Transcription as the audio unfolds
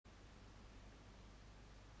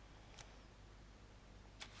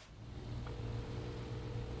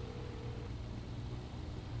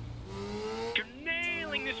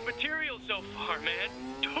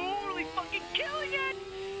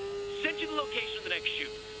location of the next shoot.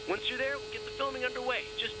 Once you're there, we'll get the filming underway.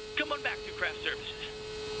 Just come on back through craft services.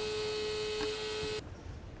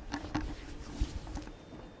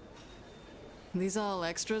 These all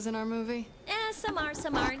extras in our movie? Some are,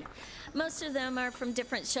 some aren't. Most of them are from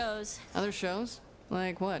different shows. Other shows?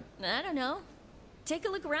 Like what? I don't know. Take a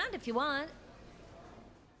look around if you want.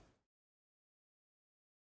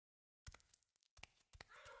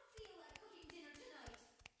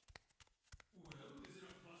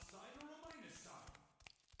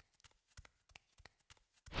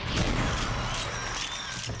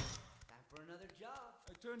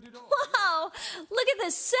 Wow! Look at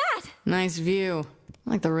this set! Nice view.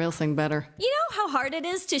 I like the real thing better. You know how hard it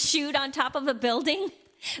is to shoot on top of a building?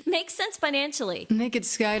 Makes sense financially. Naked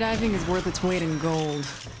skydiving is worth its weight in gold.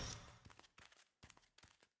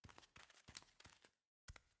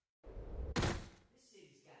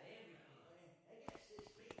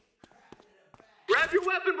 Grab your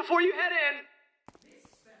weapon before you head in!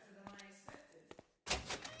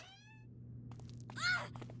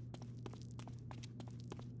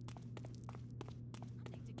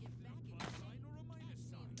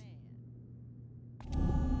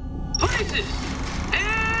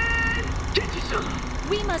 And get you some!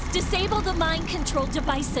 We must disable the mind control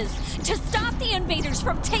devices to stop the invaders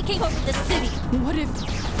from taking over the city. What if...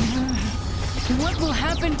 what will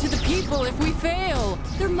happen to the people if we fail?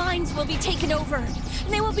 Their minds will be taken over,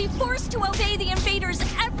 and they will be forced to obey the invaders'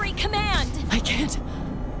 every command. I can't...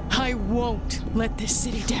 I won't let this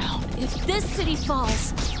city down. If this city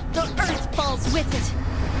falls, the Earth falls with it.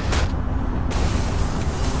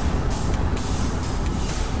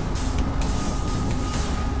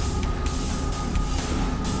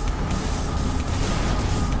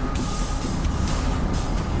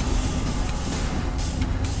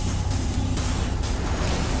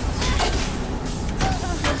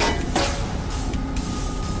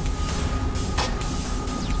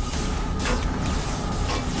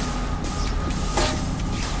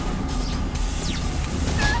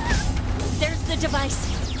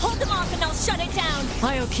 Device. Hold them off and I'll shut it down.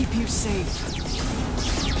 I'll keep you safe.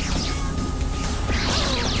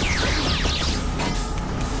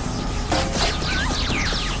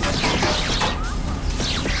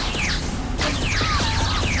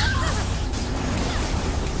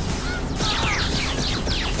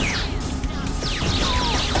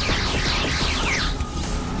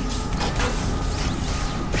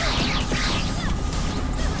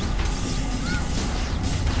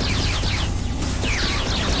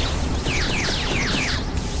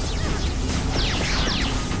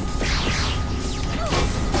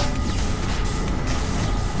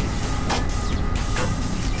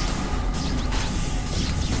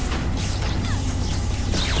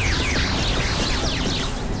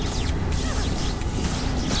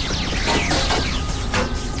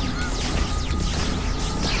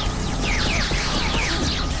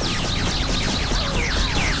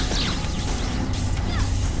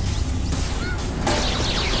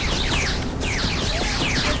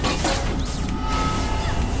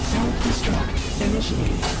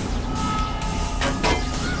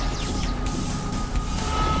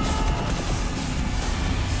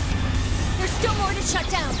 There's still more to shut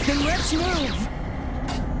down. Then let's move.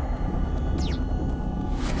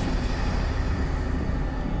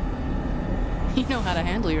 You know how to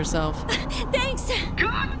handle yourself. Thanks.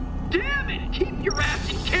 God damn it! Keep your ass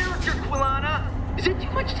in character, Quilana! Is it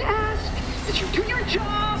too much to ask? Did you do your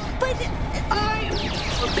job? But... I am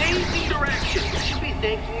amazing direction. You should be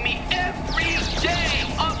thanking me every day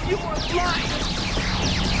of your life!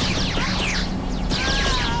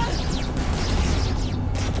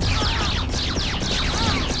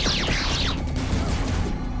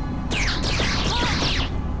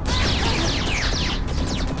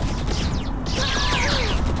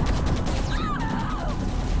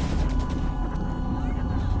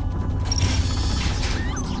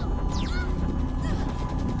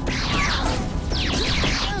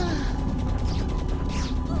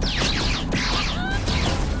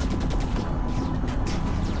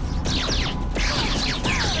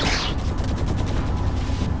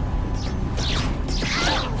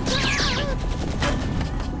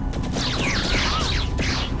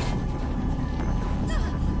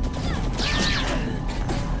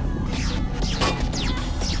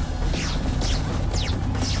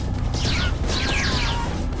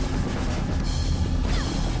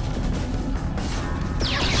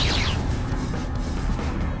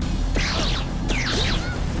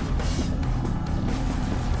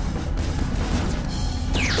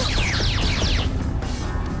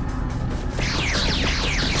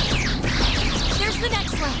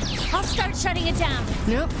 I'll start shutting it down.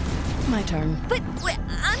 Nope. My turn. But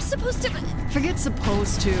I'm supposed to... Forget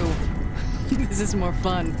supposed to. This is more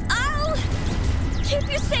fun. I'll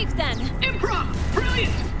keep you safe then. Improv!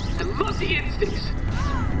 Brilliant! I love the instincts.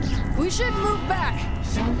 We should move back.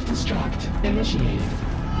 Self-destruct initiated.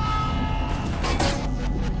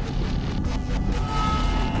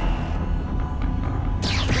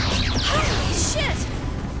 Shit!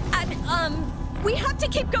 We have to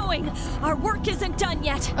keep going. Our work isn't done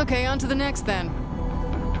yet. Okay, on to the next then.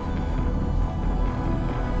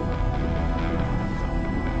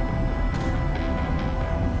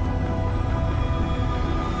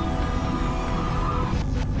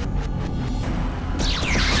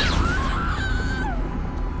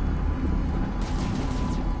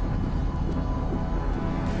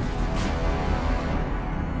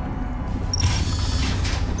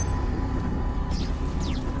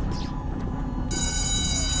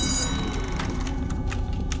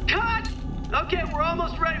 Okay, we're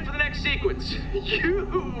almost ready for the next sequence. You,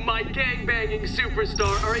 my gangbanging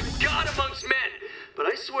superstar, are a god amongst men. But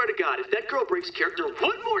I swear to God, if that girl breaks character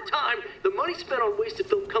one more time, the money spent on wasted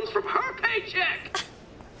film comes from her paycheck!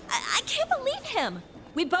 I can't believe him.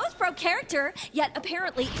 We both broke character, yet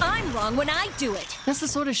apparently I'm wrong when I do it. That's the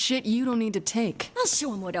sort of shit you don't need to take. I'll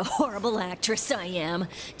show him what a horrible actress I am.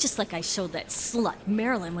 Just like I showed that slut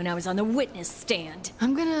Marilyn when I was on the witness stand.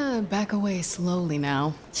 I'm gonna back away slowly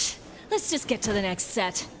now. Let's just get to the next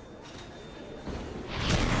set.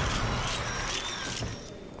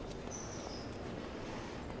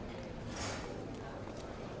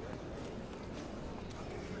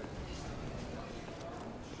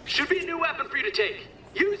 Should be a new weapon for you to take.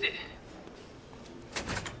 Use it!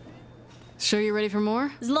 Sure you ready for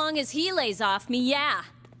more? As long as he lays off me, yeah.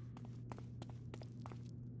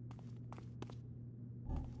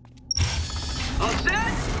 All set?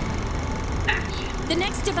 Action! The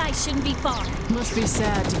next device shouldn't be far. Must be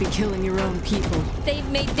sad to be killing your own people. They've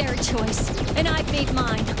made their choice, and I've made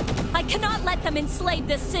mine. I cannot let them enslave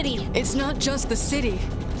this city. It's not just the city.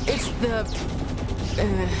 It's the...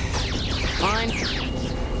 Fine.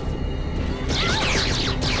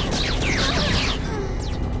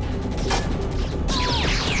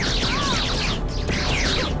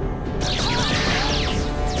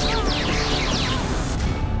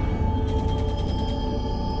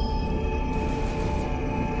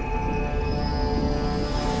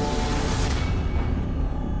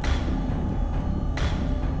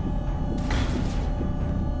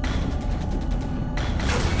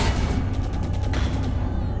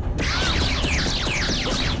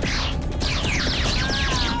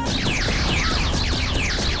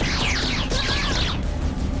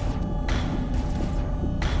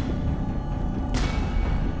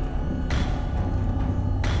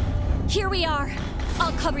 Here we are.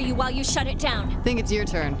 I'll cover you while you shut it down. Think it's your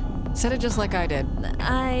turn. Set it just like I did.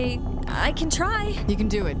 I can try. You can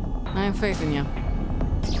do it. I have faith in you.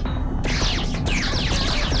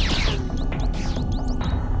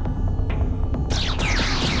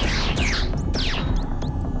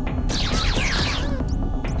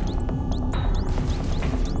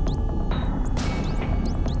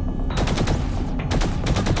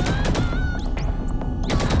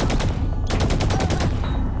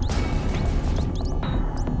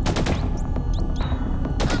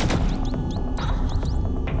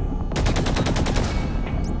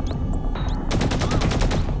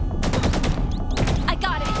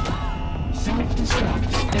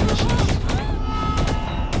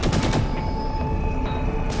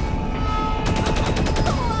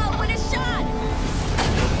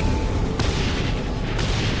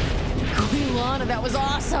 That was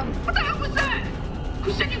awesome! What the hell was that?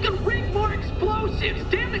 Who said you could rig more explosives?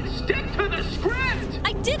 Damn it, stick to the script!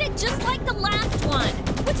 I did it just like the last one.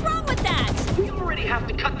 What's wrong with that? We already have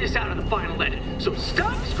to cut this out of the final edit, so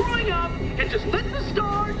stop screwing up and just let the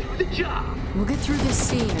star do the job. We'll get through this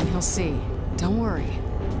scene and he'll see. Don't worry.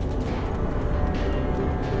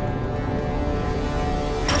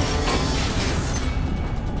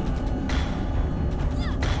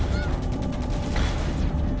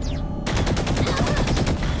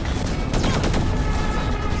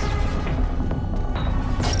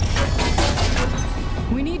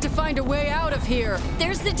 Find a way out of here.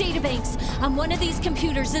 There's the databanks. On one of these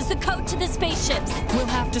computers is the code to the spaceships. We'll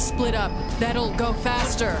have to split up. That'll go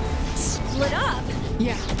faster. Split up?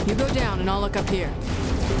 Yeah, you go down and I'll look up here.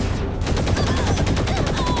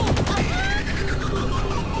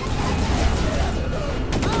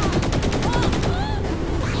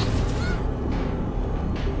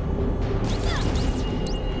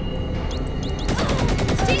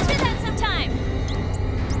 Teach me that sometime.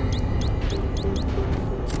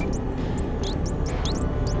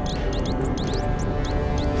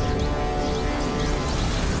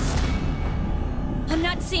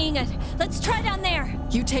 seeing it. Let's try down there.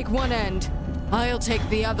 You take one end. I'll take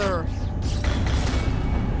the other.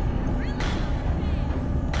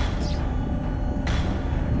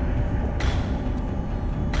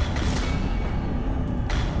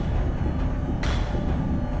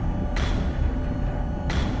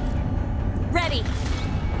 Ready.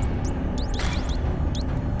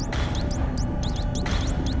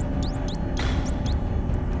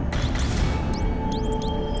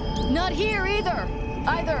 Not here either.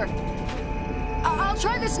 Either. I'll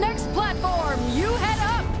try this next platform. You head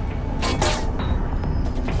up.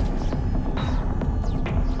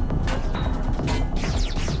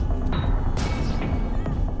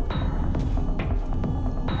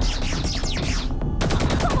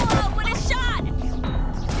 Whoa, what a shot!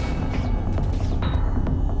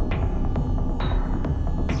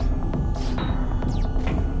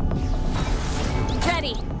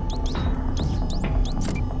 Ready.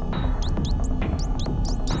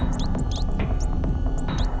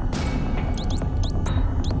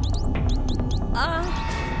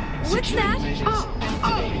 What's that?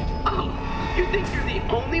 Oh, you think you're the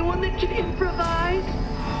only one that can improvise?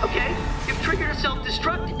 Okay, you've triggered a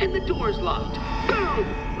self-destruct and the door's locked. Boom!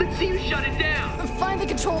 Let's see you shut it down. Find the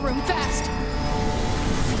control room fast.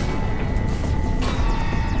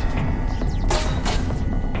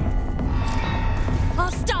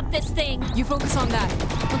 I'll stop this thing. You focus on that.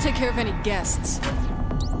 I'll take care of any guests.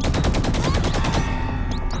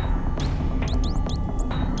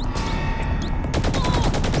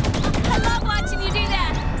 I love watching you do that.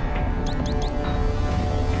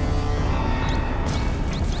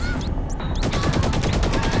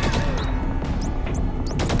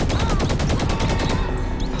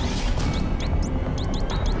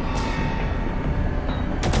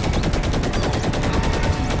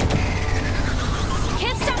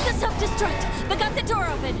 Can't stop the self-destruct, but got the door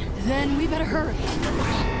open. Then we better hurry.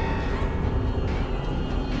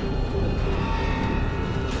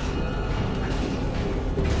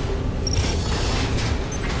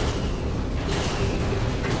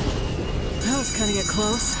 That was cutting it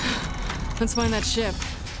close. Let's find that ship.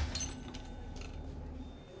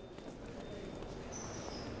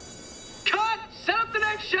 Cut! Set up the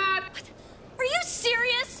next shot! Are you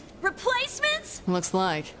serious? Replacements? Looks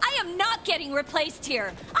like. I am not getting replaced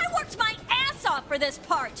here. I worked my ass off for this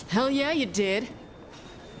part. Hell yeah, you did.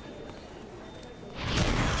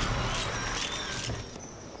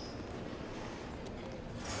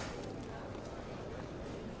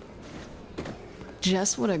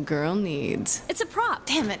 Just what a girl needs. It's a prop.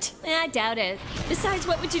 Damn it. I doubt it. Besides,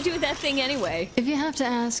 what would you do with that thing anyway? If you have to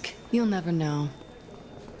ask, you'll never know.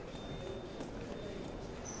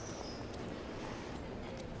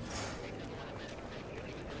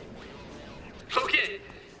 Okay,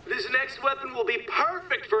 this next weapon will be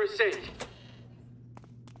perfect for a save.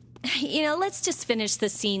 You know, let's just finish the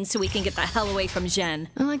scene so we can get the hell away from Jen.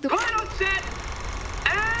 I like the... Final set,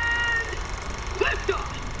 and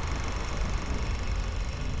liftoff!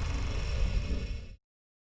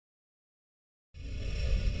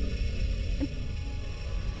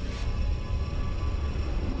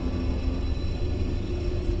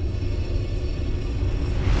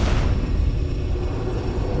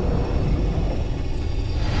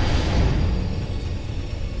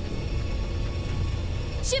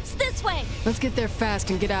 Ship's this way. Let's get there fast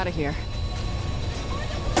and get out of here.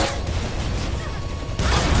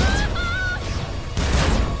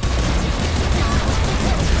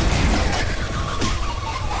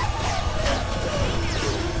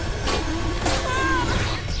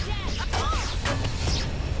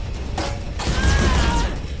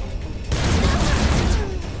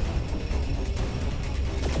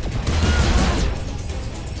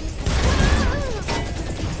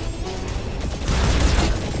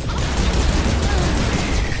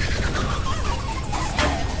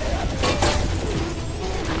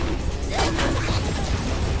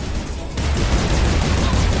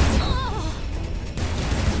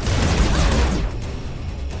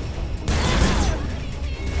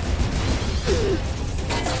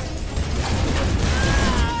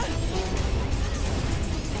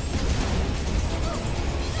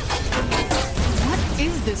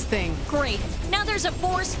 This thing. Great. Now there's a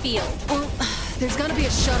force field. Well, there's gotta be a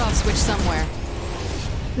shut-off switch somewhere.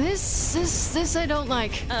 This I don't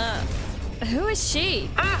like. Who is she?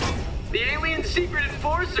 Ah! The alien secret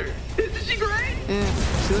enforcer! Isn't she great? Yeah,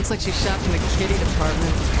 she looks like she shopped in the kitty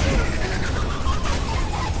department.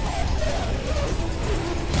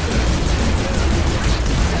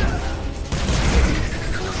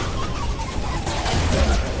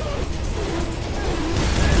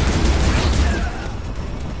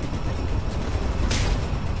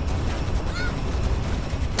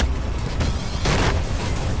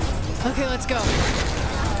 Okay, let's go.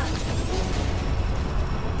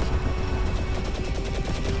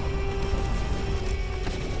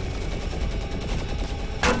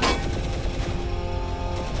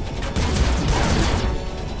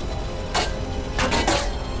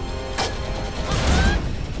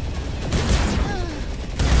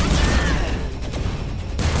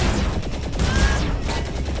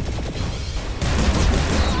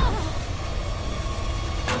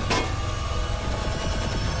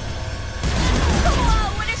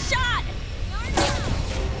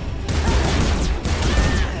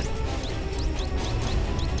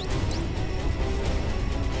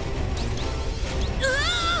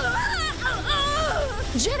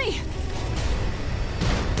 Jenny!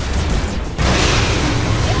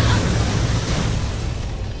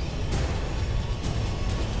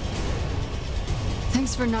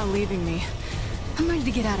 Thanks for not leaving me. I'm ready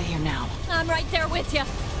to get out of here now. I'm right there with you.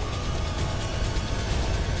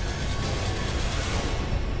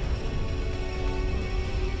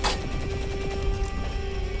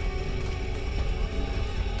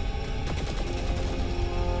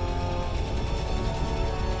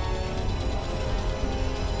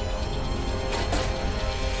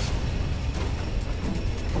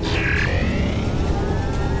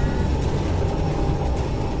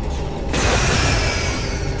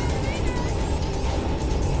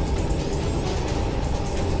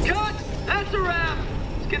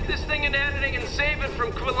 Get this thing in editing and save it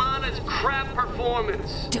from Quilana's crap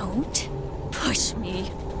performance. Don't push me.